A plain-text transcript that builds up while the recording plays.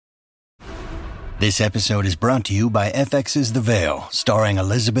This episode is brought to you by FX's The Veil, starring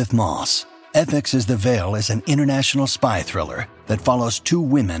Elizabeth Moss. FX's The Veil is an international spy thriller that follows two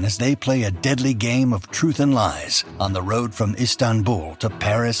women as they play a deadly game of truth and lies on the road from Istanbul to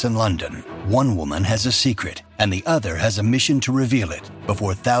Paris and London. One woman has a secret, and the other has a mission to reveal it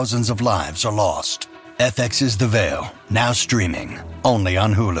before thousands of lives are lost. FX's The Veil, now streaming, only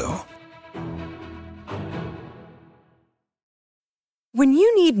on Hulu. When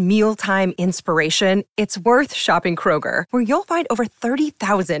you need mealtime inspiration, it's worth shopping Kroger, where you'll find over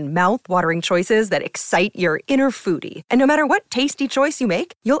 30,000 mouth-watering choices that excite your inner foodie. And no matter what tasty choice you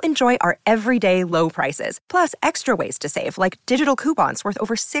make, you'll enjoy our everyday low prices, plus extra ways to save, like digital coupons worth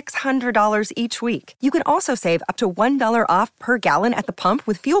over $600 each week. You can also save up to $1 off per gallon at the pump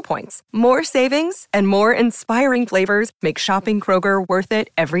with fuel points. More savings and more inspiring flavors make shopping Kroger worth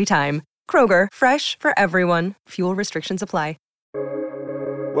it every time. Kroger, fresh for everyone. Fuel restrictions apply.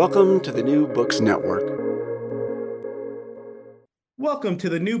 Welcome to the New Books Network. Welcome to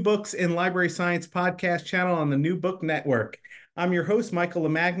the New Books in Library Science podcast channel on the New Book Network. I'm your host, Michael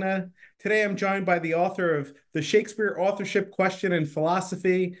LaMagna. Today I'm joined by the author of The Shakespeare Authorship Question and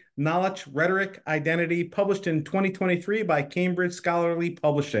Philosophy, Knowledge, Rhetoric, Identity, published in 2023 by Cambridge Scholarly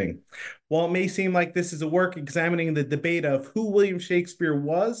Publishing. While it may seem like this is a work examining the debate of who William Shakespeare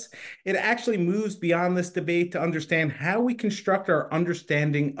was, it actually moves beyond this debate to understand how we construct our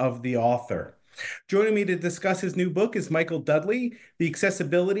understanding of the author. Joining me to discuss his new book is Michael Dudley, the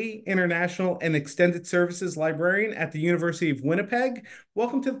Accessibility, International, and Extended Services Librarian at the University of Winnipeg.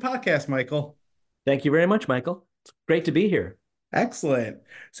 Welcome to the podcast, Michael. Thank you very much, Michael. It's great to be here. Excellent.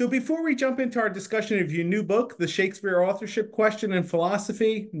 So before we jump into our discussion of your new book, The Shakespeare Authorship Question and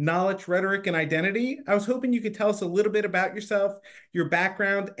Philosophy, Knowledge, Rhetoric, and Identity, I was hoping you could tell us a little bit about yourself, your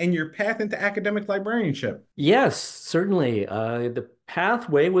background, and your path into academic librarianship. Yes, certainly. The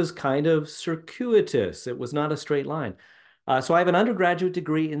pathway was kind of circuitous. It was not a straight line. So I have an undergraduate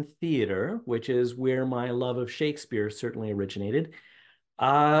degree in theater, which is where my love of Shakespeare certainly originated.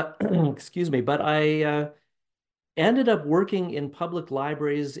 Excuse me, but I ended up working in public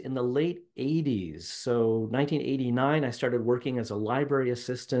libraries in the late 80s. So 1989, I started working as a library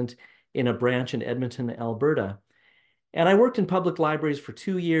assistant in a branch in Edmonton, Alberta. And I worked in public libraries for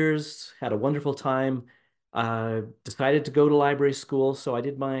 2 years, had a wonderful time, decided to go to library school. So I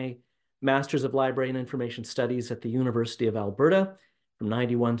did my Master's of Library and Information Studies at the University of Alberta from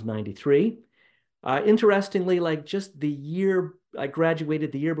 91 to 93. Interestingly, like just the year, I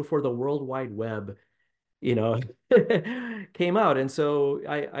graduated the year before the World Wide Web came out. And so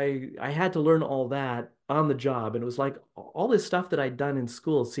I had to learn all that on the job. And it was like all this stuff that I'd done in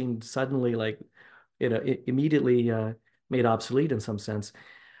school seemed suddenly like, immediately made obsolete in some sense.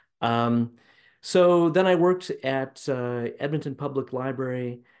 So then I worked at Edmonton Public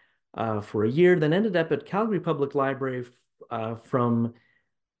Library for a year, then ended up at Calgary Public Library from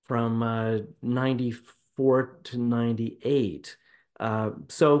 94 to 98.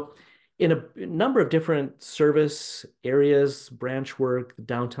 So in a number of different service areas, branch work,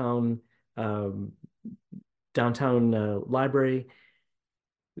 downtown library,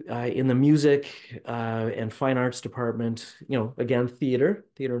 in the music and fine arts department, again, theater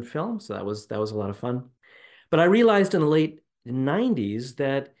and film. So that was a lot of fun. But I realized in the late 90s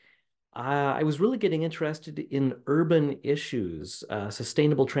that I was really getting interested in urban issues,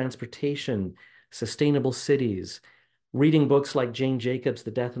 sustainable transportation, sustainable cities, reading books like Jane Jacobs'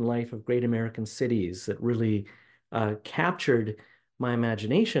 The Death and Life of Great American Cities that really captured my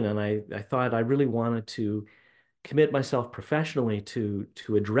imagination. And I thought I really wanted to commit myself professionally to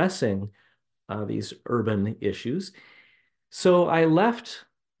addressing these urban issues. So I left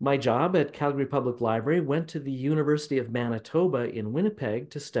my job at Calgary Public Library, went to the University of Manitoba in Winnipeg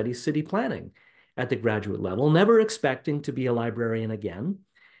to study city planning at the graduate level, never expecting to be a librarian again.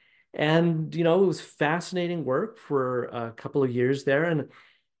 And, it was fascinating work for a couple of years there. And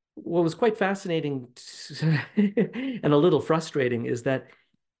what was quite fascinating and a little frustrating is that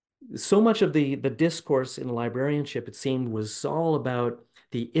so much of the discourse in librarianship, it seemed, was all about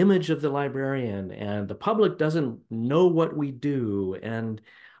the image of the librarian, and the public doesn't know what we do, and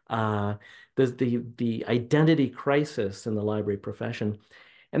the identity crisis in the library profession.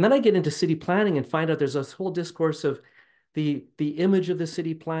 And then I get into city planning and find out there's this whole discourse of the image of the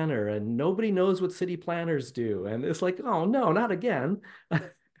city planner, and nobody knows what city planners do. And it's like, oh no, not again.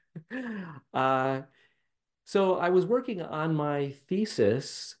 So I was working on my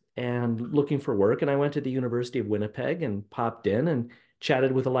thesis and looking for work, and I went to the University of Winnipeg and popped in and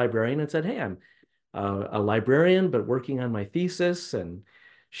chatted with a librarian and said, hey, I'm a librarian, but working on my thesis. And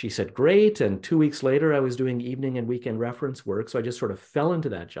she said, great. And 2 weeks later, I was doing evening and weekend reference work. So I just sort of fell into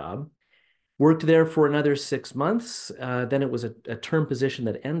that job. Worked there for another 6 months. Then it was a term position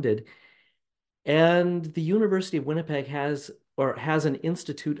that ended. And the University of Winnipeg has an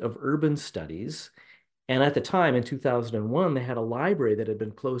Institute of Urban Studies. And at the time, in 2001, they had a library that had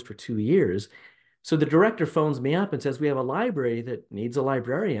been closed for 2 years. So the director phones me up and says, we have a library that needs a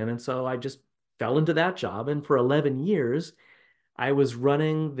librarian. And so I just fell into that job. And for 11 years, I was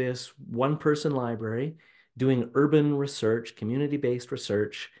running this one-person library, doing urban research, community-based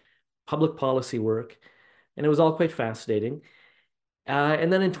research, public policy work, and it was all quite fascinating.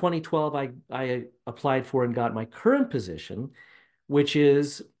 And then in 2012, I applied for and got my current position, which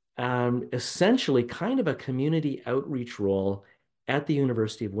is essentially kind of a community outreach role at the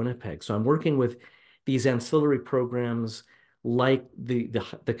University of Winnipeg. So I'm working with these ancillary programs like the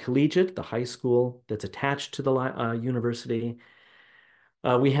collegiate, the high school that's attached to the university.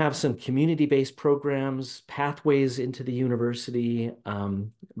 We have some community-based programs, pathways into the university,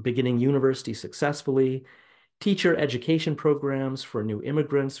 beginning university successfully, teacher education programs for new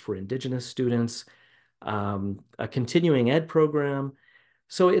immigrants, for Indigenous students, a continuing ed program.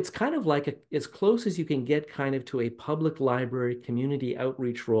 So it's kind of like as close as you can get kind of to a public library community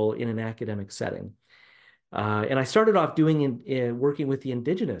outreach role in an academic setting. And I started off working with the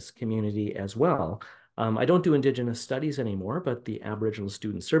Indigenous community as well. I don't do Indigenous studies anymore, but the Aboriginal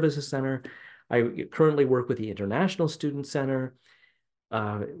Student Services Center. I currently work with the International Student Center.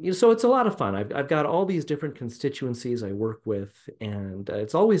 So it's a lot of fun. I've got all these different constituencies I work with, and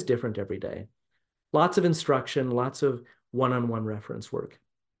it's always different every day. Lots of instruction, lots of one-on-one reference work.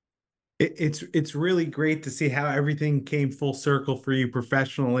 It's really great to see how everything came full circle for you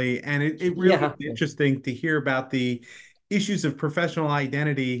professionally. And it really is interesting to hear about the issues of professional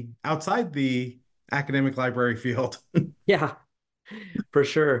identity outside the academic library field. Yeah, for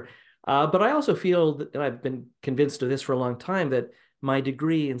sure. But I also feel that, and I've been convinced of this for a long time, that my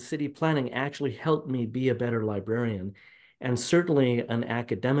degree in city planning actually helped me be a better librarian, and certainly an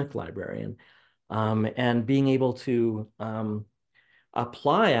academic librarian. And being able to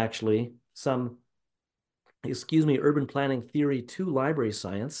apply actually some, urban planning theory to library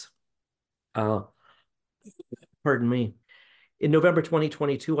science. Pardon me. In November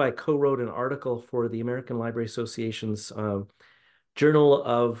 2022, I co-wrote an article for the American Library Association's Journal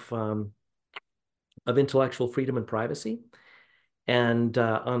of Intellectual Freedom and Privacy, and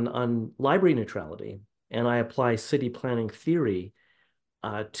on library neutrality. And I apply city planning theory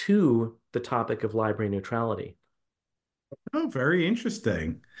to the topic of library neutrality. Oh, very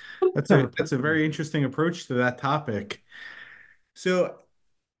interesting. That's a very interesting approach to that topic. So,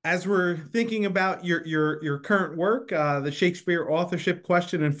 as we're thinking about your current work, the Shakespeare authorship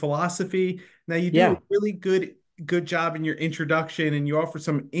question and philosophy. Now, you do a really good job in your introduction, and you offer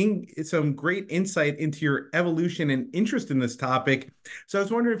some great insight into your evolution and interest in this topic. So, I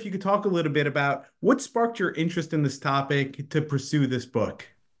was wondering if you could talk a little bit about what sparked your interest in this topic to pursue this book.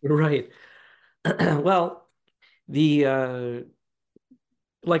 Right. Well,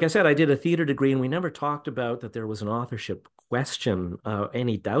 like I said, I did a theater degree, and we never talked about that there was an authorship question,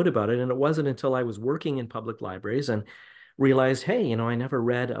 any doubt about it. And it wasn't until I was working in public libraries and realized, hey, I never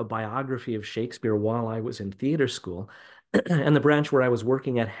read a biography of Shakespeare while I was in theater school. And the branch where I was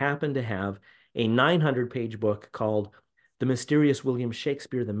working at happened to have a 900-page book called The Mysterious William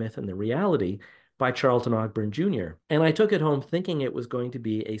Shakespeare, The Myth and the Reality by Charlton Ogburn Jr. And I took it home thinking it was going to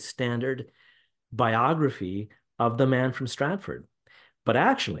be a standard biography of the man from Stratford. But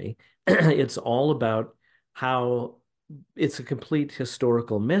actually, it's all about how it's a complete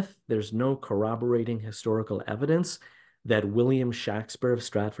historical myth. There's no corroborating historical evidence that William Shakespeare of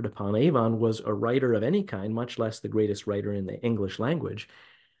Stratford-upon-Avon was a writer of any kind, much less the greatest writer in the English language.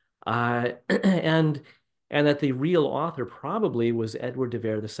 And that the real author probably was Edward de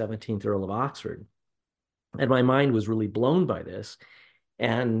Vere, the 17th Earl of Oxford. And my mind was really blown by this.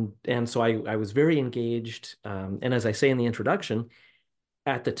 And so I was very engaged. And as I say in the introduction,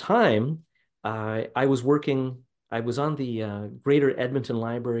 at the time, I was on the Greater Edmonton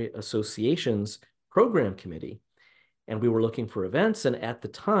Library Association's program committee, and we were looking for events. And at the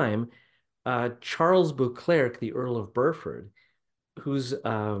time, Charles Beauclerc, the Earl of Burford, who's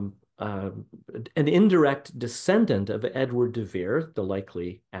an indirect descendant of Edward de Vere, the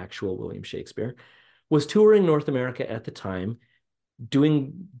likely actual William Shakespeare, was touring North America at the time,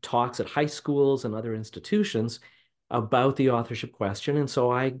 doing talks at high schools and other institutions about the authorship question. And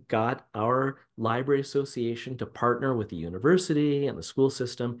so I got our library association to partner with the university and the school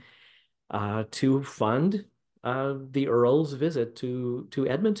system to fund the Earl's visit to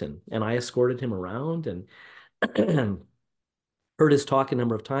Edmonton. And I escorted him around and heard his talk a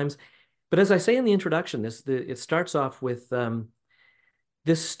number of times. But as I say in the introduction, it starts off with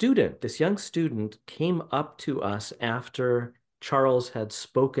this young student came up to us after Charles had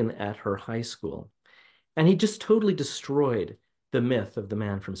spoken at her high school, and he just totally destroyed the myth of the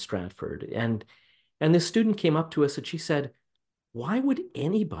man from Stratford. And this student came up to us and she said, "Why would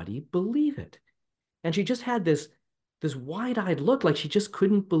anybody believe it?" And she just had this wide-eyed look, like she just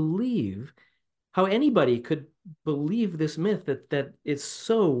couldn't believe how anybody could believe this myth that is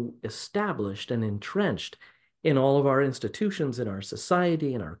so established and entrenched in all of our institutions, in our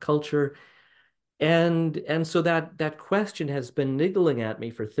society, in our culture. And so that question has been niggling at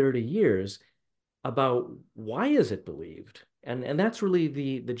me for 30 years about why is it believed? And that's really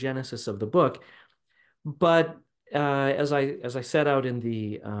the genesis of the book. But as I set out in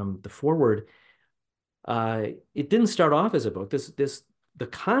the foreword, it didn't start off as a book. The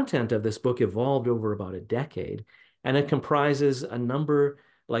content of this book evolved over about a decade, and it comprises a number,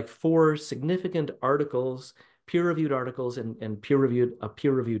 like 4 significant articles, peer-reviewed articles, and a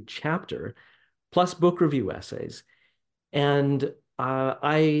peer-reviewed chapter, plus book review essays. And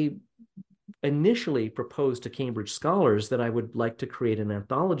I initially proposed to Cambridge scholars that I would like to create an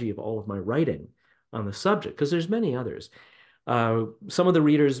anthology of all of my writing on the subject, because there's many others. Some of the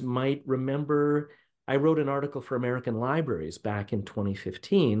readers might remember I wrote an article for American Libraries back in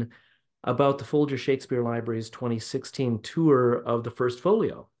 2015 about the Folger Shakespeare Library's 2016 tour of the First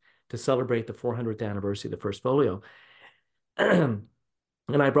Folio to celebrate the 400th anniversary of the First Folio. And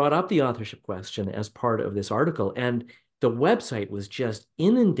I brought up the authorship question as part of this article, and the website was just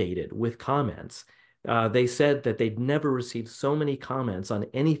inundated with comments. They said that they'd never received so many comments on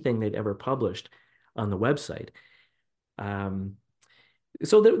anything they'd ever published on the website.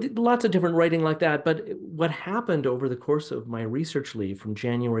 So there lots of different writing like that. But what happened over the course of my research leave from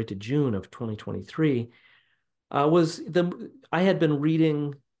January to June of 2023 was I had been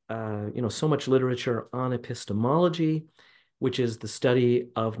reading so much literature on epistemology, which is the study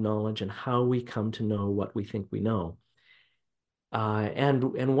of knowledge and how we come to know what we think we know.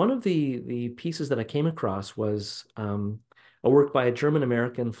 And one of the pieces that I came across was a work by a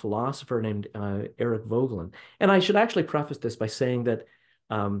German-American philosopher named Eric Voegelin. And I should actually preface this by saying that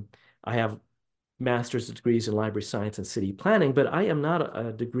I have master's degrees in library science and city planning, but I am not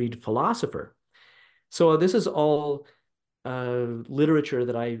a degreed philosopher. So this is all literature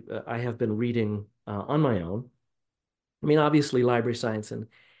that I have been reading on my own. I mean, obviously, library science and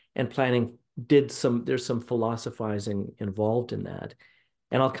planning there's some philosophizing involved in that.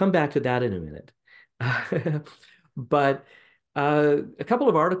 And I'll come back to that in a minute. But a couple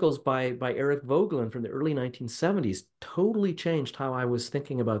of articles by Eric Voegelin from the early 1970s totally changed how I was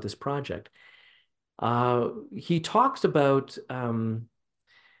thinking about this project. He talks about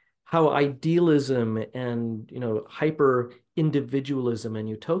how idealism and hyper individualism and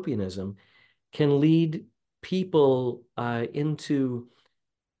utopianism can lead people into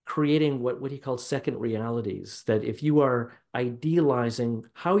creating what he called second realities, that if you are idealizing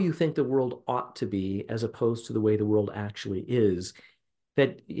how you think the world ought to be as opposed to the way the world actually is,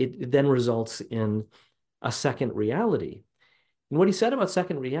 that it then results in a second reality. And what he said about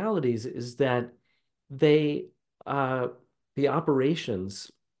second realities is that the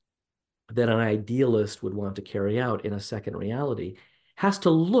operations that an idealist would want to carry out in a second reality has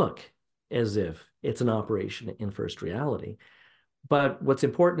to look as if it's an operation in first reality. But what's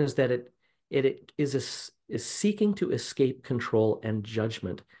important is that it is seeking to escape control and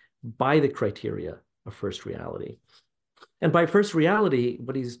judgment by the criteria of first reality. And by first reality,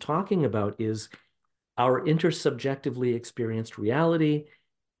 what he's talking about is our intersubjectively experienced reality,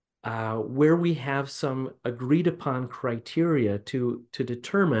 where we have some agreed upon criteria to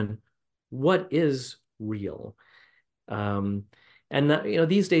determine what is real. And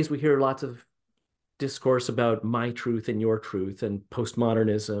these days we hear lots of discourse about my truth and your truth and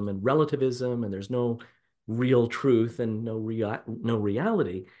postmodernism and relativism, and there's no real truth and no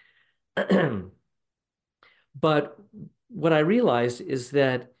reality. But what I realized is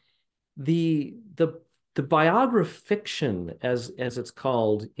that the biographiction, as it's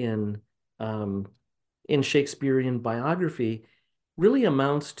called in Shakespearean biography, really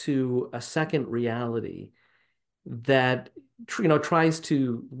amounts to a second reality that tries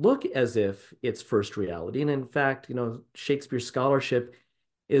to look as if it's first reality. And in fact, Shakespeare scholarship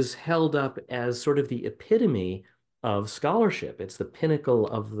is held up as sort of the epitome of scholarship. It's the pinnacle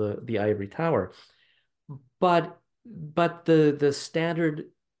of the ivory tower. But the standard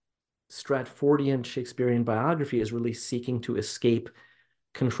Stratfordian Shakespearean biography is really seeking to escape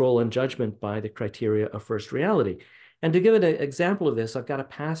control and judgment by the criteria of first reality. And to give an example of this, I've got a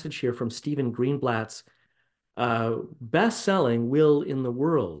passage here from Stephen Greenblatt's best-selling Will in the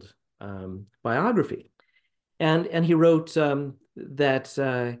World biography. And he wrote, that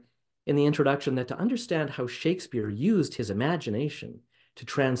in the introduction that to understand how Shakespeare used his imagination to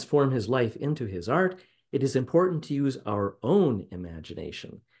transform his life into his art, it is important to use our own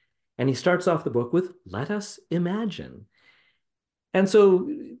imagination. And he starts off the book with, "Let us imagine." And so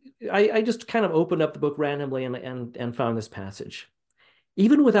I just kind of opened up the book randomly and found this passage.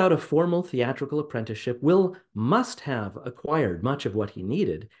 Even without a formal theatrical apprenticeship, Will must have acquired much of what he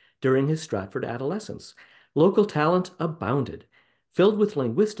needed during his Stratford adolescence. Local talent abounded. Filled with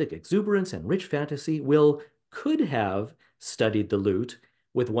linguistic exuberance and rich fantasy, Will could have studied the lute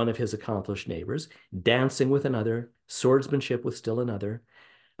with one of his accomplished neighbors, dancing with another, swordsmanship with still another.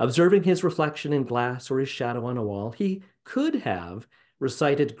 Observing his reflection in glass or his shadow on a wall, he could have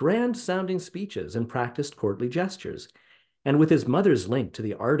recited grand-sounding speeches and practiced courtly gestures. And with his mother's link to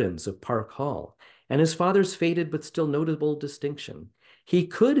the Ardens of Park Hall, and his father's faded but still notable distinction, he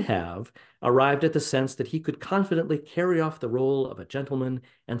could have arrived at the sense that he could confidently carry off the role of a gentleman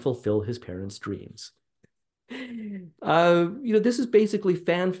and fulfill his parents' dreams. This is basically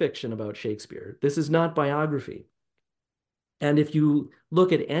fan fiction about Shakespeare. This is not biography. And if you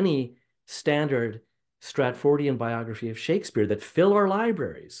look at any standard Stratfordian biography of Shakespeare that fill our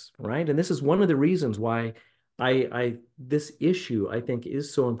libraries, right? And this is one of the reasons why this issue, I think,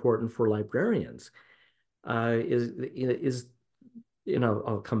 is so important for librarians. I'll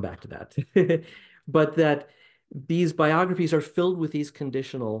come back to that. But that these biographies are filled with these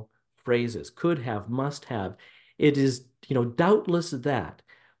conditional phrases: could have, must have. It is, doubtless that,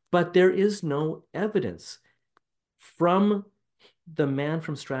 but there is no evidence from the man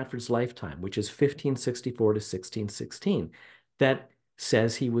from Stratford's lifetime, which is 1564 to 1616, that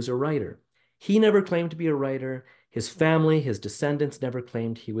says he was a writer. He never claimed to be a writer. His family, his descendants never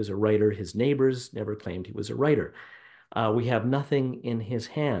claimed he was a writer. His neighbors never claimed he was a writer. We have nothing in his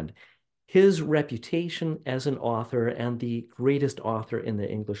hand. His reputation as an author, and the greatest author in the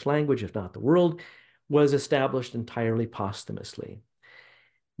English language, if not the world, was established entirely posthumously.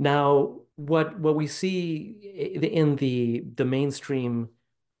 Now, what we see in the mainstream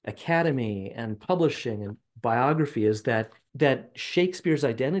academy and publishing and biography is that Shakespeare's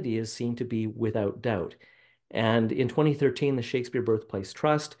identity is seen to be without doubt. And in 2013, the Shakespeare Birthplace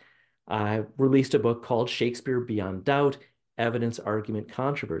Trust released a book called Shakespeare Beyond Doubt: Evidence, Argument,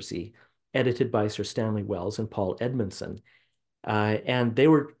 Controversy, edited by Sir Stanley Wells and Paul Edmondson. And they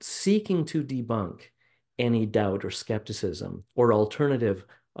were seeking to debunk any doubt or skepticism or alternative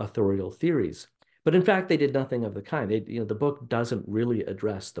authorial theories. But in fact, they did nothing of the kind. The book doesn't really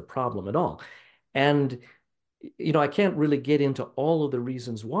address the problem at all. And I can't really get into all of the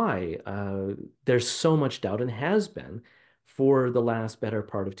reasons why there's so much doubt, and has been for the last better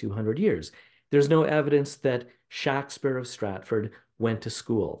part of 200 years. There's no evidence that Shakespeare of Stratford went to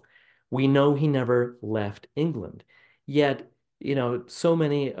school. We know he never left England. Yet, so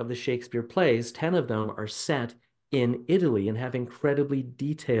many of the Shakespeare plays, 10 of them, are set in Italy and have incredibly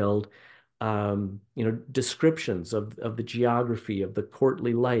detailed descriptions of the geography of the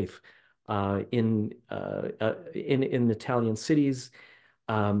courtly life in Italian cities.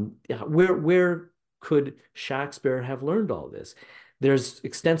 Where could Shakespeare have learned all this? There's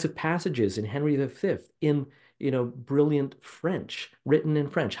extensive passages in Henry V in brilliant French, written in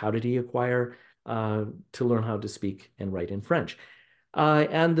French. How did he acquire to learn how to speak and write in French?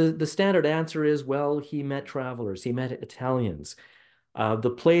 And the standard answer is, well, he met travelers, he met Italians.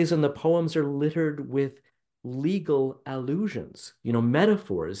 The plays and the poems are littered with legal allusions,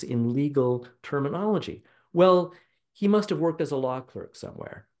 metaphors in legal terminology. Well, he must have worked as a law clerk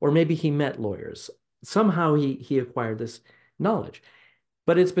somewhere, or maybe he met lawyers. Somehow he acquired this knowledge.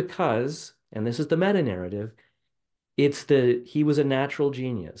 But it's because, and this is the meta-narrative, he was a natural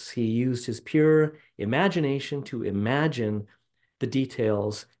genius. He used his pure imagination to imagine the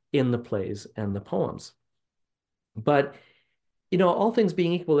details in the plays and the poems. But all things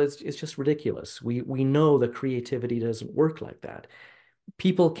being equal, it's just ridiculous. We know that creativity doesn't work like that.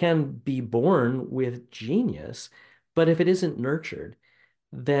 People can be born with genius, but if it isn't nurtured,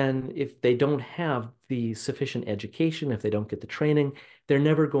 then if they don't have the sufficient education, if they don't get the training, they're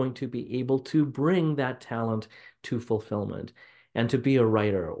never going to be able to bring that talent to fulfillment and to be a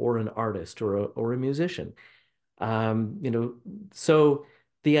writer or an artist or a musician. So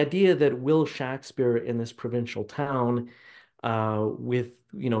the idea that Will Shakespeare in this provincial town with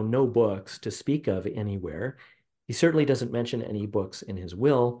no books to speak of anywhere, he certainly doesn't mention any books in his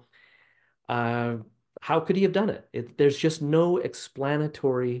will. How could he have done it? There's just no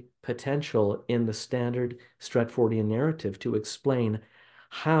explanatory potential in the standard Stratfordian narrative to explain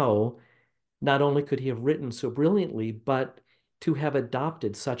how not only could he have written so brilliantly, but to have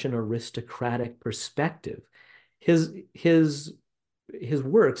adopted such an aristocratic perspective. His his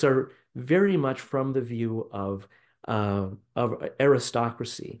works are very much from the view of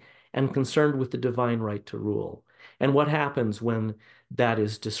aristocracy and concerned with the divine right to rule and what happens when that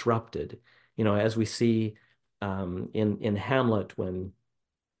is disrupted. You know, as we see in Hamlet when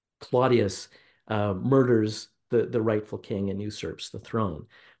Claudius murders the rightful king and usurps the throne.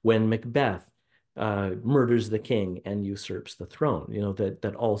 When Macbeth murders the king and usurps the throne, you know,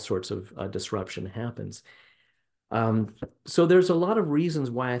 that all sorts of disruption happens. So there's a lot of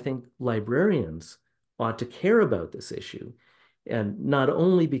reasons why I think librarians ought to care about this issue. And not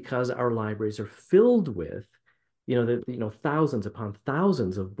only because our libraries are filled with, thousands upon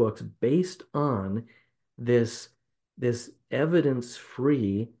thousands of books based on this, this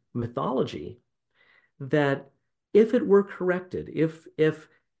evidence-free mythology that if it were corrected, if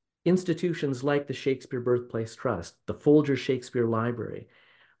institutions like the Shakespeare Birthplace Trust, the Folger Shakespeare Library,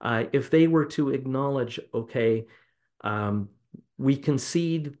 if they were to acknowledge, okay, we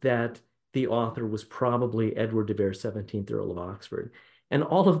concede that the author was probably Edward de Vere, 17th Earl of Oxford, and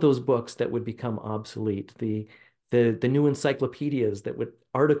all of those books that would become obsolete, the new encyclopedias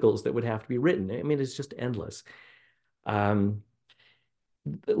articles that would have to be written. I mean, it's just endless.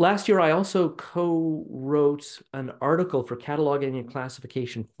 Last year, I also co-wrote an article for Cataloging and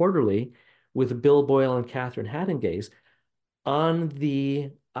Classification Quarterly with Bill Boyle and Catherine Hattengase on the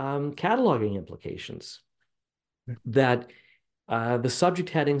cataloging implications that the subject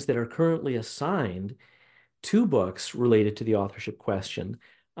headings that are currently assigned to books related to the authorship question,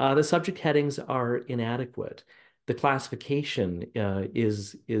 the subject headings are inadequate. The classification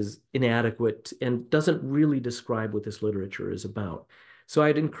is inadequate and doesn't really describe what this literature is about. So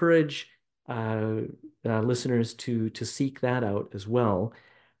I'd encourage listeners to seek that out as well.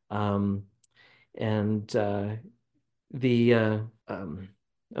 Okay,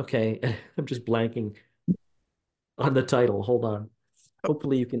 I'm just blanking on the title. Hold on.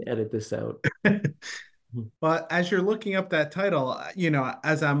 Hopefully you can edit this out. But as you're looking up that title,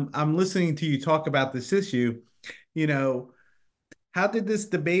 as I'm listening to you talk about this issue, you know, how did this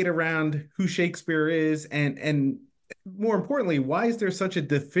debate around who Shakespeare is and more importantly, why is there such a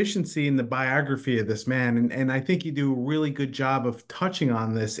deficiency in the biography of this man? And I think you do a really good job of touching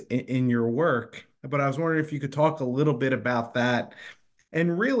on this in your work. But I was wondering if you could talk a little bit about that.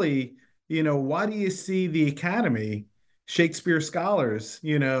 And really, why do you see the Academy, Shakespeare scholars,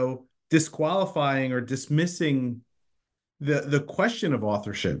 disqualifying or dismissing the question of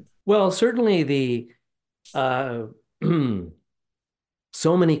authorship? Well, certainly the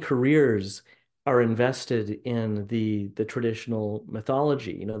so many careers are invested in the traditional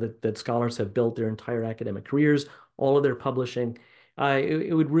mythology, that scholars have built their entire academic careers, all of their publishing.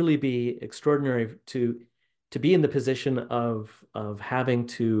 It would really be extraordinary to be in the position of having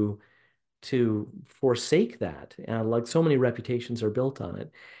to forsake that. Like so many reputations are built on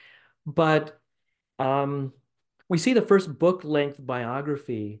it. But we see the first book-length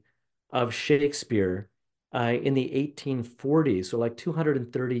biography of Shakespeare in the 1840s, so like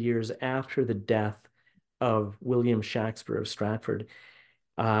 230 years after the death of William Shakespeare of Stratford.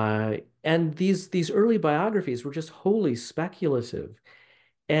 And these early biographies were just wholly speculative.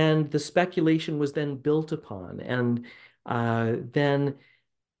 And the speculation was then built upon. And then,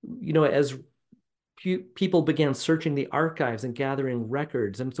 as people began searching the archives and gathering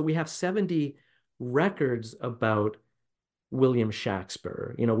records, and so we have 70 records about William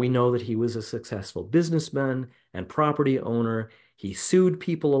Shakespeare. We know that he was a successful businessman and property owner. He sued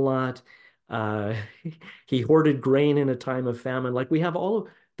people a lot. He hoarded grain in a time of famine. Like we have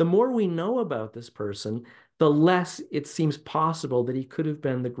the more we know about this person, the less it seems possible that he could have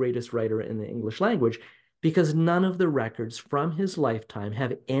been the greatest writer in the English language, because none of the records from his lifetime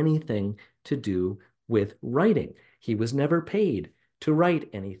have anything to do with writing. He was never paid to write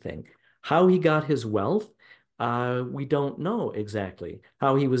anything. How he got his wealth, we don't know exactly.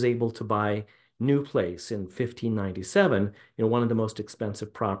 How he was able to buy New Place in 1597, one of the most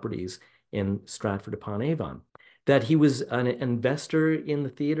expensive properties in Stratford-upon-Avon. That he was an investor in the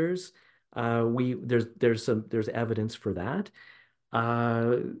theaters, there's evidence for that.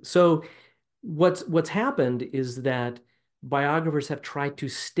 So what's happened is that biographers have tried to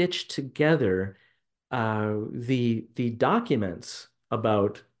stitch together the documents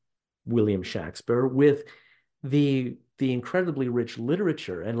about William Shakespeare with the incredibly rich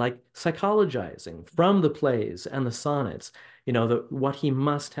literature and like psychologizing from the plays and the sonnets, what he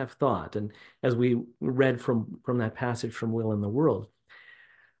must have thought. And as we read from that passage from Will in the World.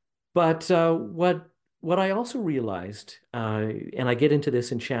 But what I also realized, and I get into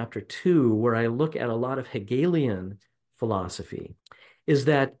this in chapter 2, where I look at a lot of Hegelian philosophy, is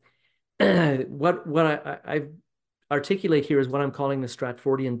that what articulate here is what I'm calling the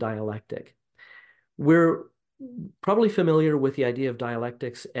Stratfordian dialectic. We're probably familiar with the idea of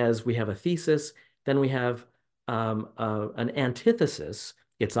dialectics as we have a thesis, then we have an antithesis,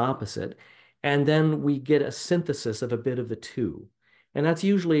 its opposite, and then we get a synthesis of a bit of the two. And that's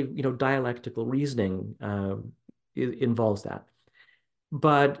usually, dialectical reasoning involves that.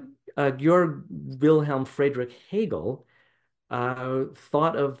 But Georg Wilhelm Friedrich Hegel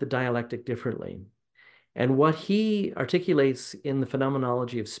thought of the dialectic differently. And what he articulates in the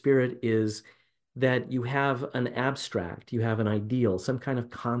phenomenology of spirit is that you have an abstract, you have an ideal, some kind of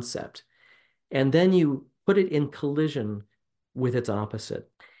concept, and then you put it in collision with its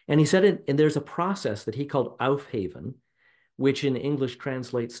opposite. And he said and there's a process that he called Aufheben, which in English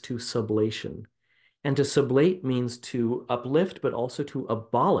translates to sublation. And to sublate means to uplift, but also to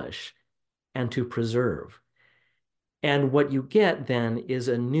abolish and to preserve. And what you get then is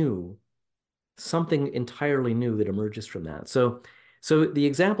something entirely new that emerges from that. So the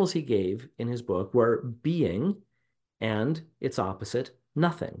examples he gave in his book were being and its opposite,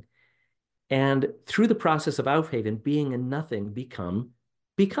 nothing. And through the process of Aufheben, being and nothing become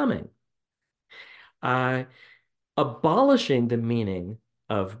becoming. Abolishing the meaning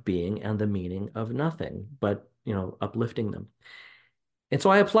of being and the meaning of nothing, but, uplifting them. And so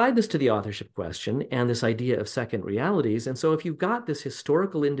I applied this to the authorship question and this idea of second realities. And so if you've got this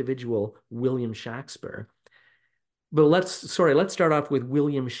historical individual, William Shakespeare, but let's start off with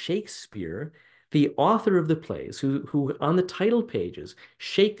William Shakespeare, the author of the plays, who on the title pages,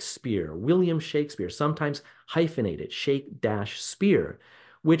 Shakespeare, William Shakespeare, sometimes hyphenated, Shake-Spear,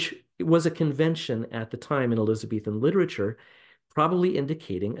 which was a convention at the time in Elizabethan literature, probably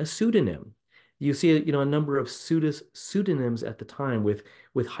indicating a pseudonym. You see, a number of pseudonyms at the time with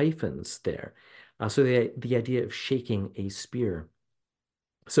hyphens there. So the idea of shaking a spear.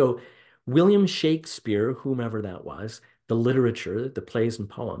 So William Shakespeare, whomever that was, the literature, the plays and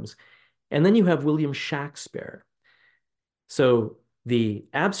poems. And then you have William Shakespeare. So the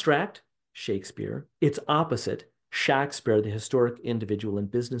abstract, Shakespeare, its opposite, Shakespeare, the historic individual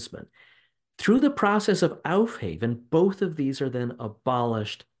and businessman. Through the process of Aufheben, both of these are then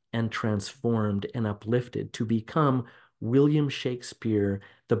abolished and transformed and uplifted to become William Shakespeare,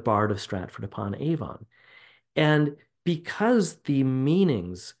 the Bard of Stratford-upon-Avon. And because the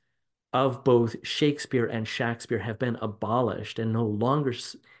meanings of both Shakespeare and Shakespeare have been abolished and no longer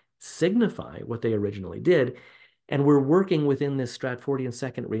signify what they originally did, and we're working within this Stratfordian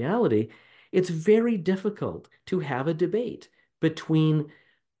second reality, it's very difficult to have a debate between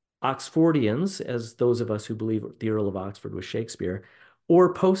Oxfordians, as those of us who believe the Earl of Oxford was Shakespeare,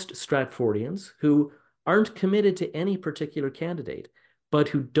 or post-Stratfordians who aren't committed to any particular candidate, but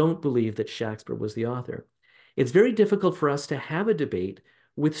who don't believe that Shakespeare was the author. It's very difficult for us to have a debate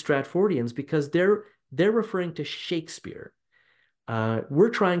with Stratfordians because they're referring to Shakespeare. We're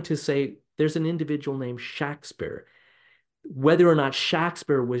trying to say there's an individual named Shakespeare. Whether or not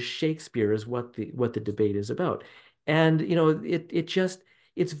Shakespeare was Shakespeare is what the debate is about. And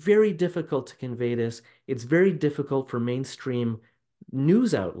it's very difficult to convey this. It's very difficult for mainstream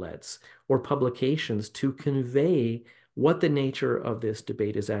news outlets or publications to convey what the nature of this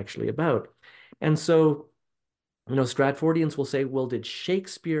debate is actually about. And so, Stratfordians will say, well, did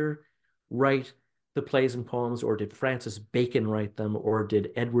Shakespeare write the plays and poems, or did Francis Bacon write them, or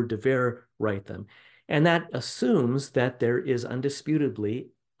did Edward de Vere write them? And that assumes that there is undisputably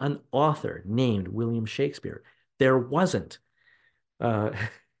an author named William Shakespeare. There wasn't.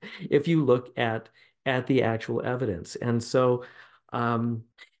 If you look at the actual evidence. And so,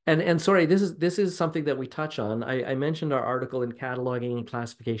 and sorry, this is something that we touch on. I mentioned our article in Cataloging and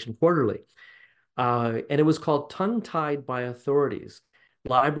Classification Quarterly, and it was called Tongue-Tied by Authorities,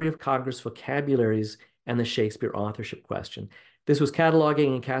 Library of Congress Vocabularies and the Shakespeare Authorship Question. This was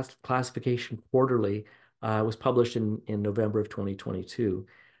Cataloging and Classification Quarterly. It was published in November of 2022,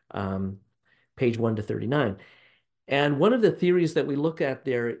 page 1 to 39. And one of the theories that we look at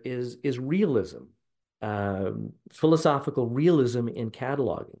there is realism, philosophical realism in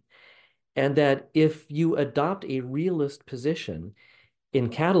cataloging. And that if you adopt a realist position in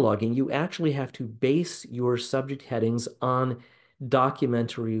cataloging, you actually have to base your subject headings on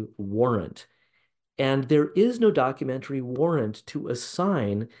documentary warrant. And there is no documentary warrant to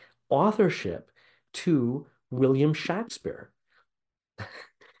assign authorship to William Shakespeare.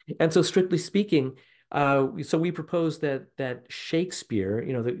 And so strictly speaking, so we propose that Shakespeare,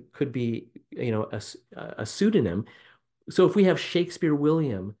 that could be, a pseudonym. So if we have Shakespeare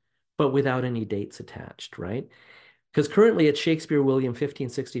William, but without any dates attached, right? Because currently it's Shakespeare William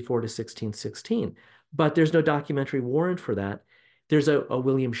 1564 to 1616, but there's no documentary warrant for that. There's a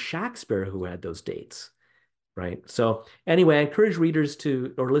William Shakespeare who had those dates. right? So anyway, I encourage readers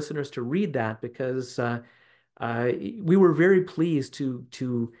to or listeners to read that because we were very pleased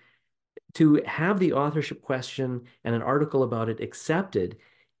to have the authorship question and an article about it accepted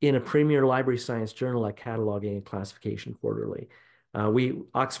in a premier library science journal like Cataloging and Classification Quarterly. We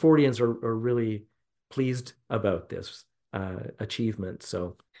Oxfordians are really pleased about this achievement.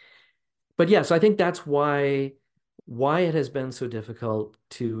 So, but yes, I think that's why it has been so difficult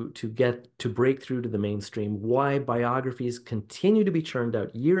to break through to the mainstream, why biographies continue to be churned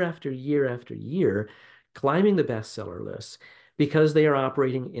out year after year after year, climbing the bestseller lists, because they are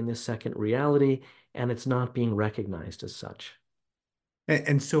operating in this second reality and it's not being recognized as such.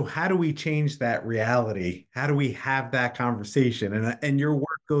 And so how do we change that reality? How do we have that conversation? And your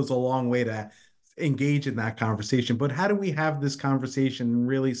work goes a long way to engage in that conversation. But how do we have this conversation and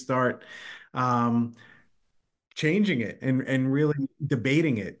really start um, changing it and really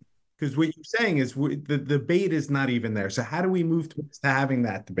debating it? Because what you're saying is the debate is not even there. So how do we move towards having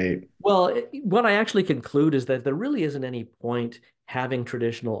that debate? Well, what I actually conclude is that there really isn't any point having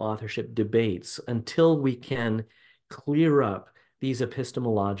traditional authorship debates until we can clear up these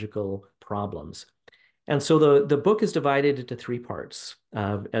epistemological problems. And so the book is divided into three parts,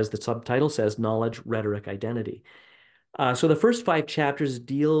 as the subtitle says, knowledge, rhetoric, identity. So the first five chapters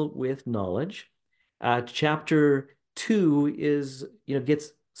deal with knowledge. Chapter two is,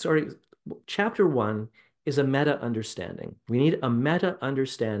 chapter one is a meta understanding. We need a meta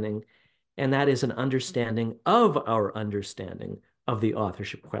understanding, and that is an understanding of our understanding of the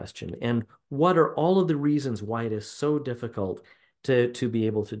authorship question. And what are all of the reasons why it is so difficult to be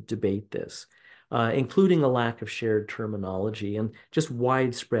able to debate this, including a lack of shared terminology and just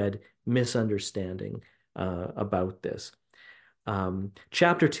widespread misunderstanding about this.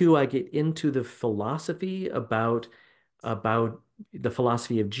 Chapter two, I get into the philosophy about the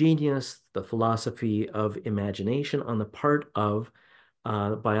philosophy of genius, the philosophy of imagination on the part of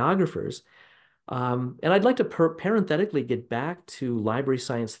biographers. And I'd like to parenthetically get back to library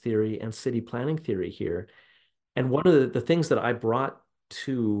science theory and city planning theory here. And one of the things that I brought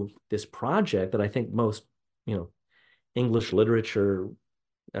to this project that I think most, English literature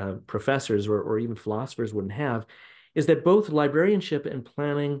professors or even philosophers wouldn't have is that both librarianship and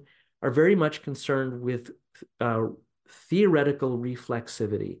planning are very much concerned with theoretical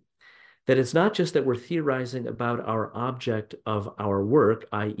reflexivity. That it's not just that we're theorizing about our object of our work,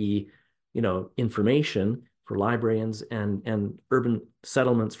 i.e., information for librarians and urban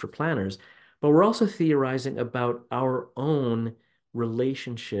settlements for planners, but we're also theorizing about our own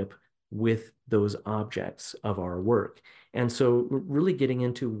relationship with those objects of our work. And so really getting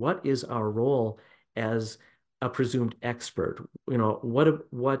into what is our role as a presumed expert,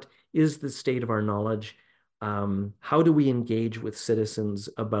 what is the state of our knowledge? How do we engage with citizens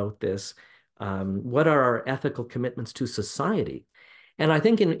about this? What are our ethical commitments to society? And I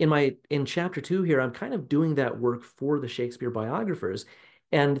think in chapter two here, I'm kind of doing that work for the Shakespeare biographers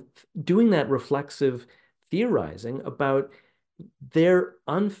and doing that reflexive theorizing about their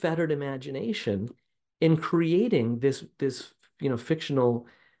unfettered imagination in creating this fictional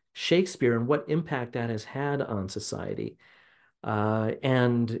Shakespeare and what impact that has had on society.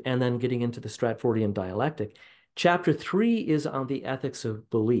 And then getting into the Stratfordian dialectic. Chapter three is on the ethics of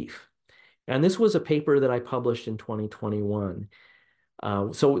belief. And this was a paper that I published in 2021.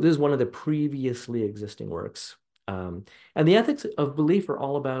 So this is one of the previously existing works. And the ethics of belief are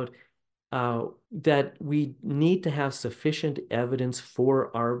all about that we need to have sufficient evidence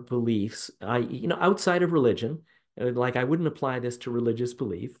for our beliefs, outside of religion. Like I wouldn't apply this to religious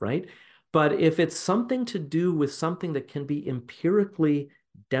belief, right? But if it's something to do with something that can be empirically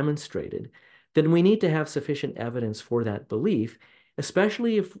demonstrated, then we need to have sufficient evidence for that belief,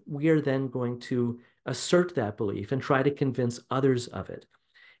 especially if we are then going to assert that belief and try to convince others of it.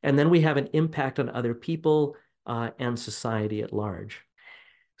 And then we have an impact on other people and society at large.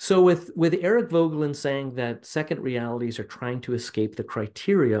 So with Eric Voegelin saying that second realities are trying to escape the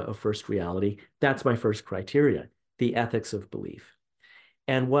criteria of first reality, that's my first criteria, the ethics of belief.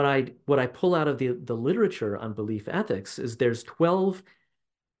 And what I pull out of the literature on belief ethics is there's 12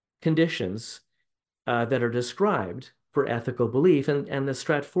 conditions that are described for ethical belief. And the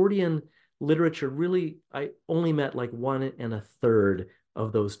Stratfordian literature really, I only met like 1 1/3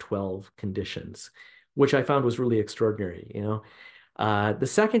 of those 12 conditions, which I found was really extraordinary, The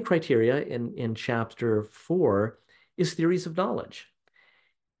second criteria in chapter 4 is theories of knowledge.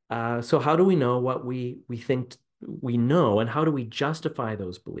 So how do we know what we think we know, and how do we justify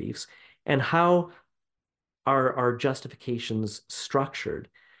those beliefs, and how are our justifications structured?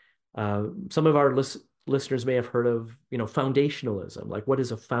 Some of our listeners may have heard of, foundationalism. Like, what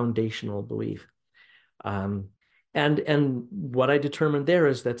is a foundational belief? Um, and what I determined there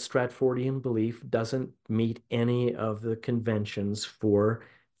is that Stratfordian belief doesn't meet any of the conventions for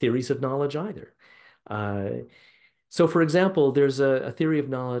theories of knowledge either. Uh, so, for example, there's a theory of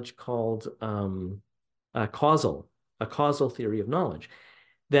knowledge called a causal theory of knowledge,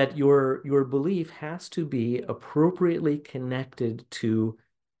 that your belief has to be appropriately connected to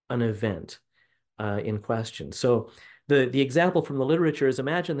an event in question. So the example from the literature is,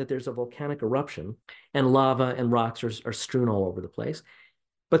 imagine that there's a volcanic eruption and lava and rocks are strewn all over the place.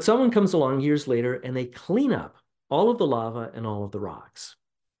 But someone comes along years later and they clean up all of the lava and all of the rocks.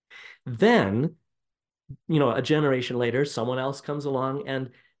 Then, a generation later, someone else comes along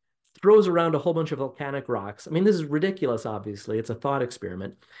and throws around a whole bunch of volcanic rocks. I mean, this is ridiculous, obviously. It's a thought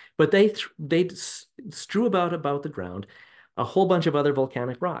experiment. But they strew about the ground a whole bunch of other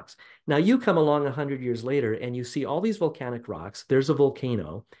volcanic rocks. Now, you come along 100 years later and you see all these volcanic rocks. There's a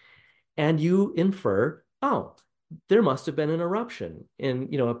volcano, and you infer, oh, there must have been an eruption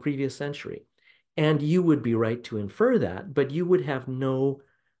in, a previous century. And you would be right to infer that, but you would have no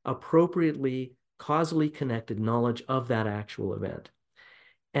appropriately causally connected knowledge of that actual event.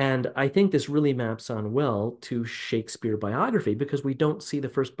 And I think this really maps on well to Shakespeare biography, because we don't see the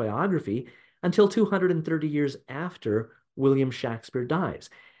first biography until 230 years after William Shakespeare dies.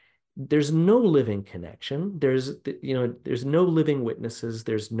 There's no living connection. There's no living witnesses.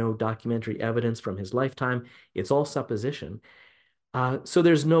 There's no documentary evidence from his lifetime. It's all supposition. So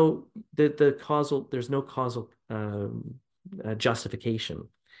there's no causal justification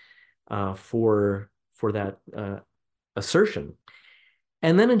for that assertion.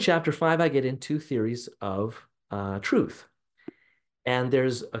 And then in chapter 5, I get into theories of truth. And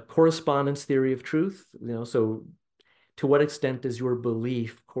there's a correspondence theory of truth. So to what extent does your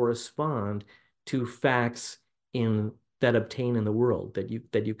belief correspond to facts that obtain in the world that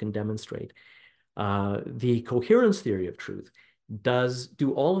you can demonstrate? The coherence theory of truth.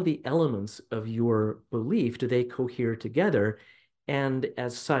 Do all of the elements of your belief, do they cohere together, and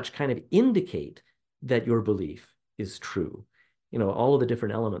as such kind of indicate that your belief is true? All of the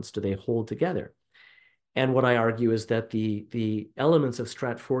different elements, do they hold together? And what I argue is that the elements of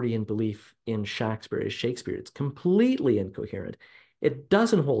Stratfordian belief in Shakespeare is Shakespeare. It's completely incoherent. It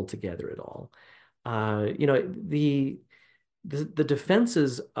doesn't hold together at all. The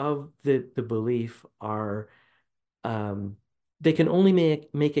defenses of the belief are they can only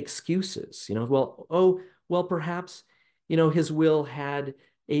make excuses. Well, perhaps his will had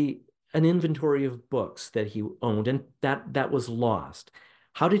an inventory of books that he owned, and that was lost.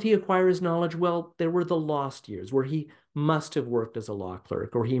 How did he acquire his knowledge? Well, there were the lost years where he must have worked as a law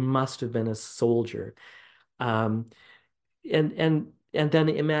clerk, or he must have been a soldier. And then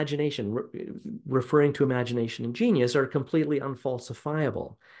imagination, referring to imagination and genius, are completely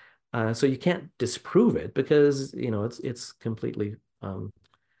unfalsifiable. So you can't disprove it because it's completely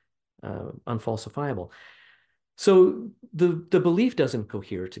unfalsifiable. So the belief doesn't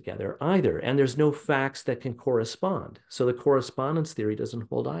cohere together either, and there's no facts that can correspond. So the correspondence theory doesn't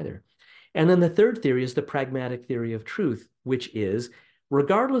hold either. And then the third theory is the pragmatic theory of truth, which is,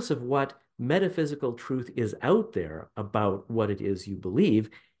 regardless of what metaphysical truth is out there about what it is you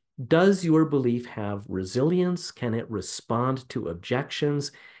believe, does your belief have resilience? Can it respond to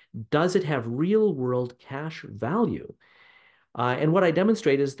objections? Does it have real-world cash value? And what I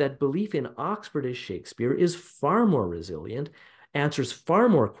demonstrate is that belief in Oxford as Shakespeare is far more resilient, answers far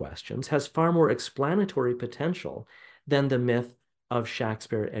more questions, has far more explanatory potential than the myth of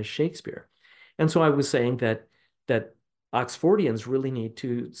Shakespeare as Shakespeare. And so I was saying that Oxfordians really need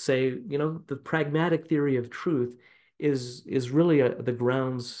to say, the pragmatic theory of truth is really the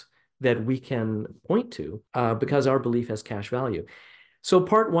grounds that we can point to because our belief has cash value. So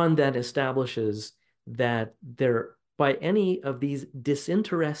part one then establishes that by any of these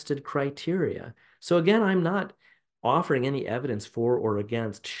disinterested criteria. So again, I'm not offering any evidence for or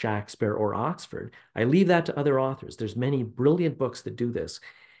against Shakespeare or Oxford. I leave that to other authors. There's many brilliant books that do this.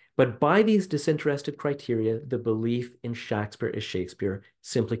 But by these disinterested criteria, the belief in Shakespeare as Shakespeare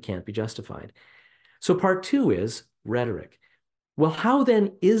simply can't be justified. So part two is rhetoric. Well, how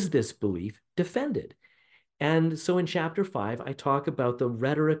then is this belief defended? And so in chapter 5, I talk about the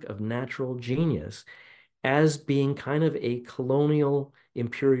rhetoric of natural genius as being kind of a colonial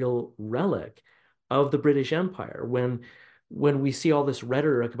imperial relic of the British Empire. When we see all this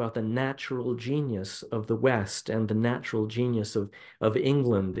rhetoric about the natural genius of the West and the natural genius of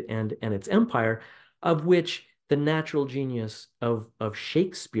England and its empire, of which the natural genius of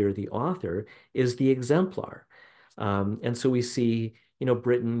Shakespeare, the author, is the exemplar. And so we see,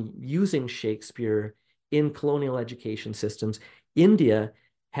 Britain using Shakespeare in colonial education systems, India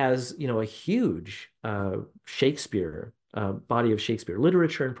has, a huge Shakespeare body of Shakespeare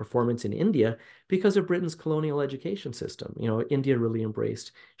literature and performance in India because of Britain's colonial education system. India really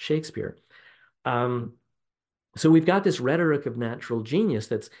embraced Shakespeare. Um, so we've got this rhetoric of natural genius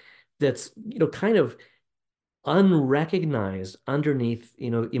that's kind of unrecognized underneath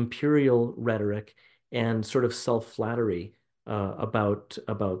imperial rhetoric and sort of self-flattery about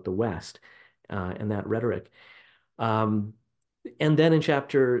the West and that rhetoric. Um, and then in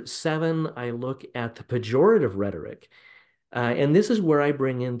chapter 7, I look at the pejorative rhetoric. And this is where I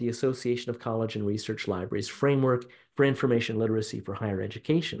bring in the Association of College and Research Libraries framework for information literacy for higher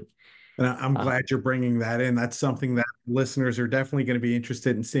education. And I'm glad you're bringing that in. That's something that listeners are definitely going to be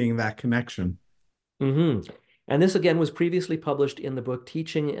interested in seeing that connection. Mm-hmm. And this again was previously published in the book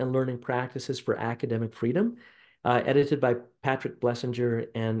Teaching and Learning Practices for Academic Freedom, edited by Patrick Blessinger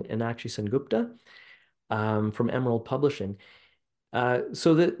and Enakshi Sengupta from Emerald Publishing.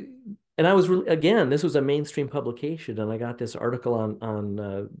 And I was really, again, this was a mainstream publication, and I got this article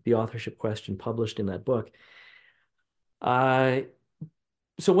on the authorship question published in that book.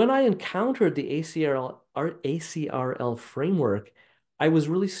 So when I encountered the ACRL framework, I was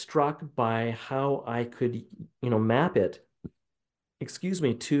really struck by how I could, map it,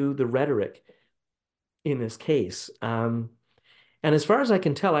 to the rhetoric in this case. And as far as I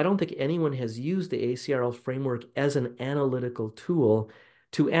can tell, I don't think anyone has used the ACRL framework as an analytical tool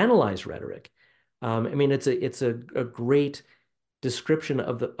to analyze rhetoric. I mean, it's a great description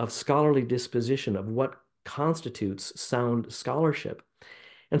of scholarly disposition of what constitutes sound scholarship.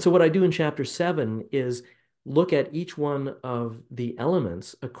 And so what I do in chapter 7 is look at each one of the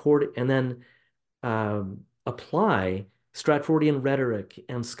elements and then apply Stratfordian rhetoric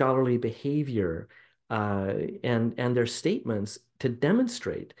and scholarly behavior and their statements to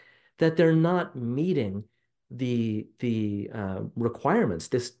demonstrate that they're not meeting the requirements.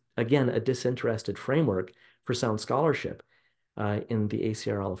 This, again, a disinterested framework for sound scholarship in the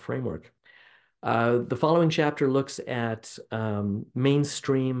ACRL framework. The following chapter looks at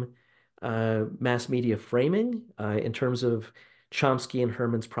mainstream mass media framing in terms of Chomsky and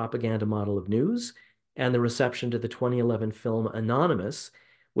Herman's propaganda model of news and the reception to the 2011 film Anonymous,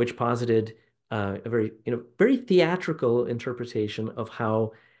 which posited a very theatrical interpretation of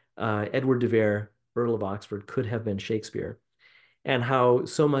how Edward de Vere, Earl of Oxford, could have been Shakespeare, and how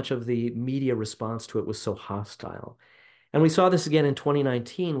so much of the media response to it was so hostile. And we saw this again in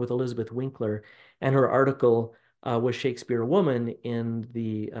 2019 with Elizabeth Winkler and her article Was Shakespeare a Woman in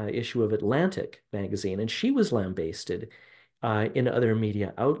the issue of Atlantic magazine. And she was lambasted in other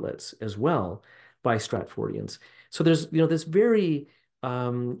media outlets as well by Stratfordians. So there's, this very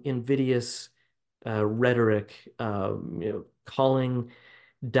invidious rhetoric, calling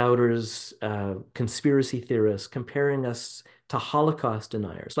doubters conspiracy theorists, comparing us to Holocaust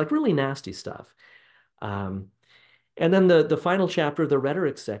deniers, like really nasty stuff. And then the final chapter of the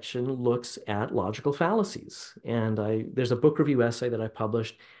rhetoric section looks at logical fallacies. And there's a book review essay that I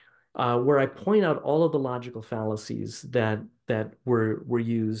published where I point out all of the logical fallacies that were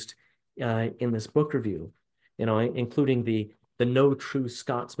used in this book review, including the no true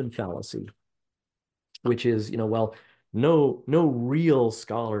Scotsman fallacy, which is, well, no real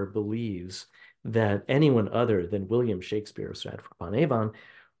scholar believes that anyone other than William Shakespeare of Stratford-upon-Avon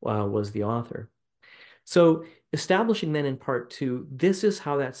was the author. So establishing then in part 2, this is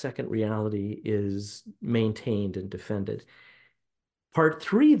how that second reality is maintained and defended. Part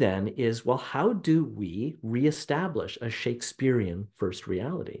 3 then is, well, how do we reestablish a Shakespearean first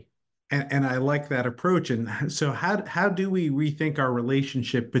reality? And I like that approach. And so how do we rethink our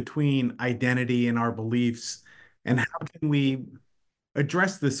relationship between identity and our beliefs? And how can we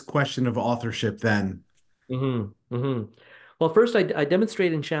address this question of authorship then? Mm-hmm, mm-hmm. Well, first, I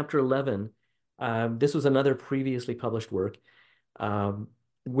demonstrate in chapter 11. This was another previously published work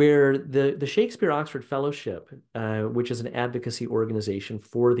where the Shakespeare Oxford Fellowship, which is an advocacy organization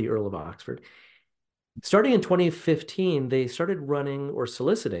for the Earl of Oxford, starting in 2015, they started running or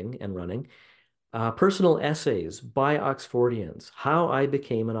soliciting and running personal essays by Oxfordians, how I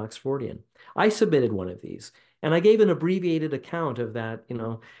became an Oxfordian. I submitted one of these, and I gave an abbreviated account of that,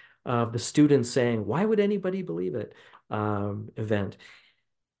 of the students saying, why would anybody believe it event.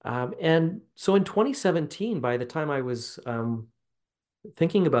 And so in 2017, by the time I was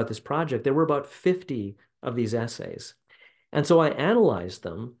thinking about this project, there were about 50 of these essays. And so I analyzed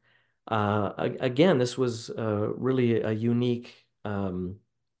them. Again, this was really a unique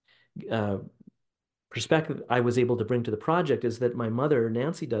perspective I was able to bring to the project, is that my mother,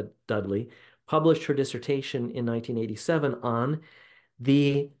 Nancy Dudley, published her dissertation in 1987 on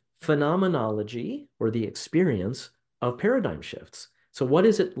the phenomenology or the experience of paradigm shifts. So what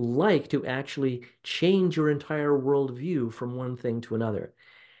is it like to actually change your entire worldview from one thing to another?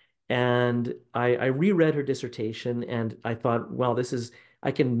 And I reread her dissertation and I thought, well,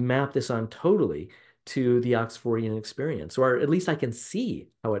 I can map this on totally to the Oxfordian experience, or at least I can see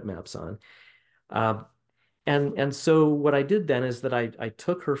how it maps on. Uh, and so what I did then is that I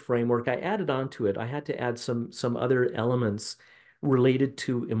took her framework, I added on to it. I had to add some other elements related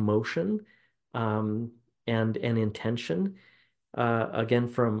to emotion, um, and intention, again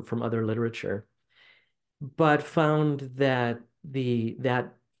from other literature, but found that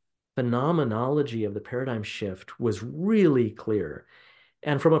that phenomenology of the paradigm shift was really clear.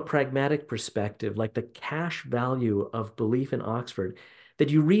 And from a pragmatic perspective, like the cash value of belief in Oxford, that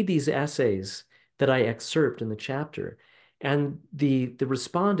you read these essays that I excerpt in the chapter, and the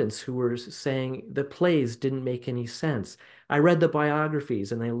respondents who were saying the plays didn't make any sense. I read the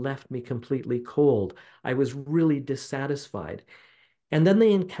biographies and they left me completely cold. I was really dissatisfied. And then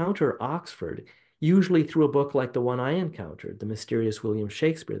they encounter Oxford, usually through a book like the one I encountered, The Mysterious William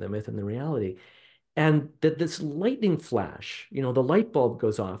Shakespeare, The Myth and the Reality. And that this lightning flash, the light bulb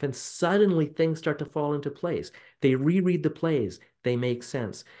goes off, and suddenly things start to fall into place. They reread the plays, they make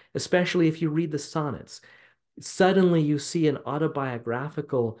sense, especially if you read the sonnets. Suddenly you see an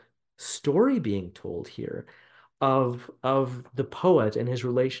autobiographical story being told here of the poet and his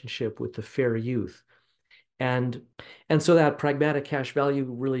relationship with the fair youth. And and so that pragmatic cash value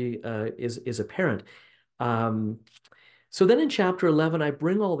really is apparent. Um, so then in chapter 11, I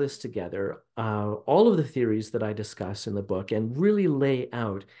bring all this together, all of the theories that I discuss in the book, and really lay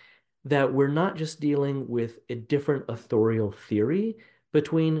out that we're not just dealing with a different authorial theory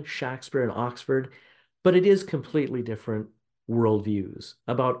between Shakespeare and Oxford, but it is completely different worldviews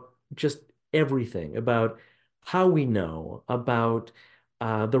about just everything, about how we know, about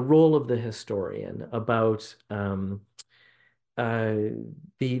the role of the historian, about uh,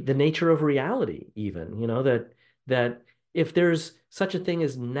 the nature of reality, even, that if there's such a thing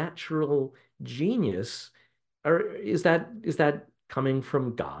as natural genius, or is that coming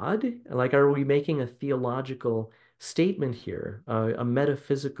from God? Like, are we making a theological statement here, a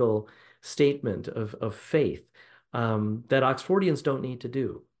metaphysical statement of faith, that Oxfordians don't need to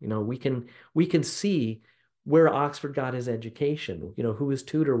do? We can see where Oxford got his education, who his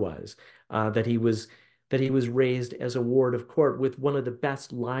tutor was, that he was raised as a ward of court with one of the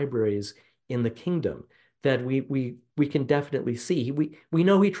best libraries in the kingdom. That we can definitely see. We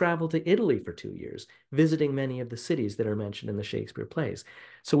know he traveled to Italy for 2 years, visiting many of the cities that are mentioned in the Shakespeare plays.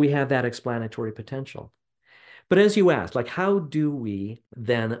 So we have that explanatory potential. But as you asked, like, how do we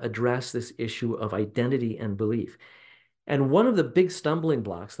then address this issue of identity and belief? And one of the big stumbling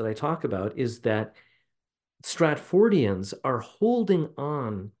blocks that I talk about is that Stratfordians are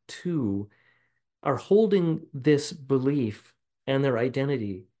holding this belief and their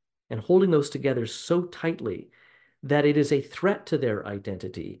identity and holding those together so tightly that it is a threat to their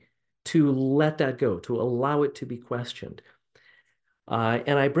identity to let that go, to allow it to be questioned.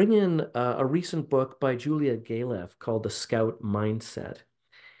 And I bring in a recent book by Julia Galef called The Scout Mindset.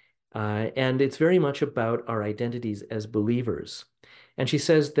 And it's very much about our identities as believers. And she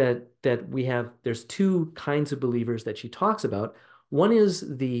says that there's two kinds of believers that she talks about. One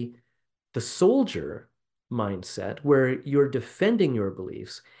is the soldier mindset, where you're defending your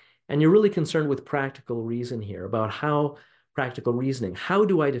beliefs and you're really concerned with practical reason here, about how practical reasoning, how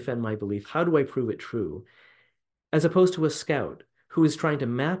do I defend my belief? How do I prove it true? As opposed to a scout who is trying to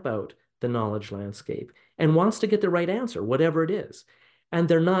map out the knowledge landscape and wants to get the right answer, whatever it is. And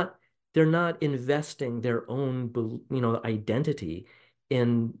they're not investing their own, identity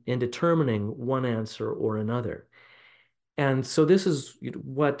in determining one answer or another. And so this is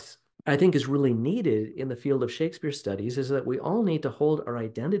what I think is really needed in the field of Shakespeare studies, is that we all need to hold our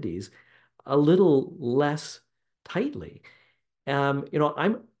identities a little less tightly. I'm,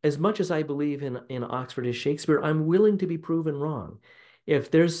 as much as I believe in Oxford as Shakespeare, I'm willing to be proven wrong.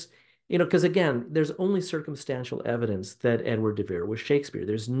 If there's, because again, there's only circumstantial evidence that Edward de Vere was Shakespeare.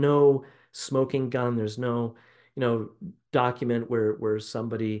 There's no smoking gun. There's no, document where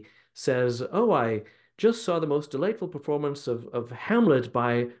somebody says, "Oh, I just saw the most delightful performance of Hamlet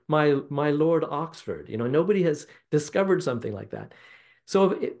by my Lord Oxford." Nobody has discovered something like that.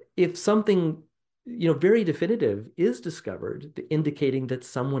 So if something very definitive is discovered, indicating that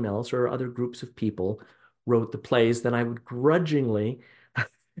someone else or other groups of people wrote the plays, then I would grudgingly,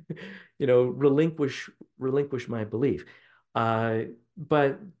 relinquish my belief. Uh,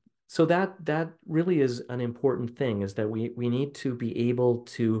 but so that really is an important thing, is that we need to be able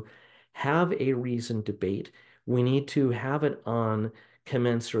to have a reasoned debate. We need to have it on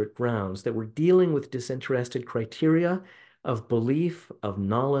commensurate grounds, that we're dealing with disinterested criteria, of belief, of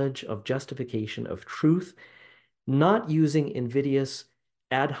knowledge, of justification, of truth, not using invidious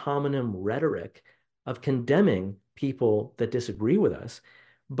ad hominem rhetoric of condemning people that disagree with us,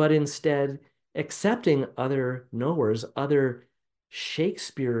 but instead accepting other knowers, other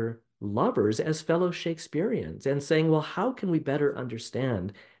Shakespeare lovers as fellow Shakespeareans and saying, well, how can we better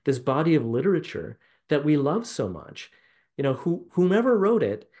understand this body of literature that we love so much? You know, whomever wrote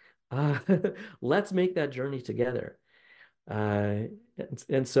it, uh, let's make that journey together. Uh,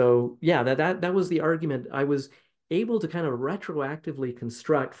 and so, yeah, that was the argument. I was able to kind of retroactively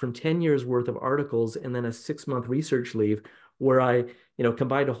construct from 10 years worth of articles and then a 6-month research leave where I,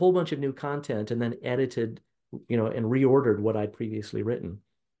 combined a whole bunch of new content and then edited, and reordered what I'd previously written.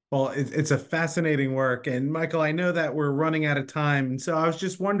 Well, it's a fascinating work. And Michael, I know that we're running out of time. And so I was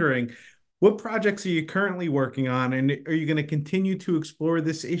just wondering, what projects are you currently working on? And are you going to continue to explore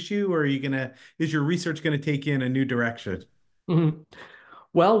this issue, or is your research going to take you in a new direction? Mhm.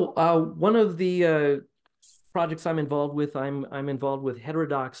 Well, one of the projects I'm involved with, I'm involved with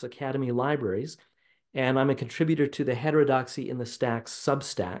Heterodox Academy Libraries, and I'm a contributor to the Heterodoxy in the Stacks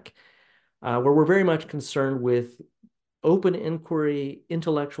Substack, where we're very much concerned with open inquiry,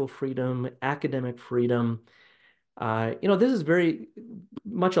 intellectual freedom, academic freedom. This is very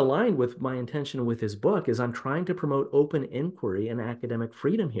much aligned with my intention with this book, is I'm trying to promote open inquiry and academic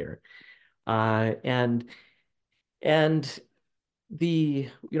freedom here. And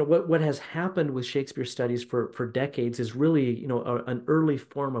what has happened with Shakespeare studies for decades is really, an early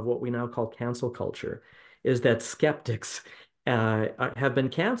form of what we now call cancel culture, is that skeptics have been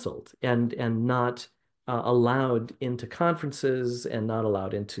canceled and not allowed into conferences and not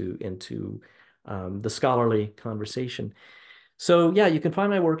allowed into the scholarly conversation. So yeah, you can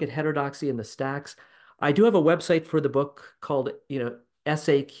find my work at Heterodoxy in the Stacks. I do have a website for the book called,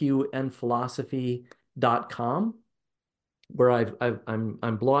 saqnphilosophy.com, where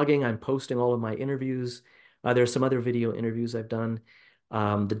I'm blogging, I'm posting all of my interviews. There's some other video interviews I've done.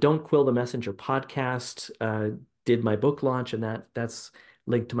 The Don't Quill the Messenger podcast did my book launch, and that's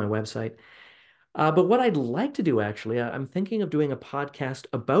linked to my website. But what I'd like to do, actually, I'm thinking of doing a podcast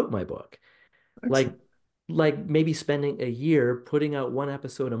about my book, like Excellent. like maybe spending a year putting out one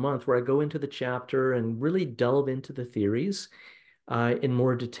episode a month where I go into the chapter and really delve into the theories in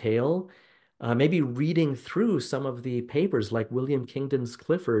more detail. Maybe reading through some of the papers like William Kingdon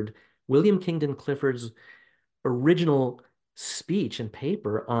Clifford's original speech and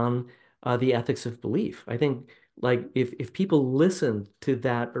paper on the ethics of belief. I think like if people listen to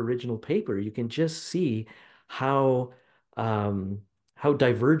that original paper, you can just see how how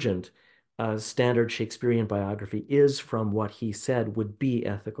divergent standard Shakespearean biography is from what he said would be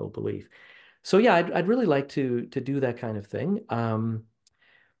ethical belief. So yeah, I'd really like to do that kind of thing.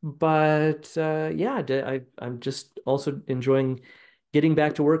 But yeah, I'm just also enjoying getting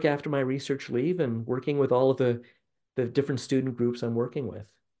back to work after my research leave and working with all of the different student groups I'm working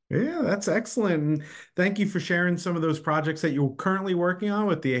with. Yeah, that's excellent. And thank you for sharing some of those projects that you're currently working on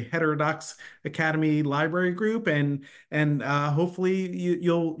with the Heterodox Academy Library Group, and hopefully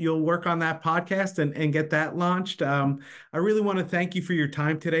you'll work on that podcast and get that launched. I really want to thank you for your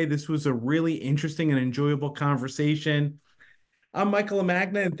time today. This was a really interesting and enjoyable conversation. I'm Michael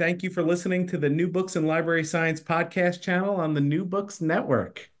Amagna, and thank you for listening to the New Books and Library Science podcast channel on the New Books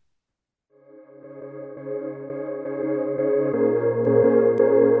Network.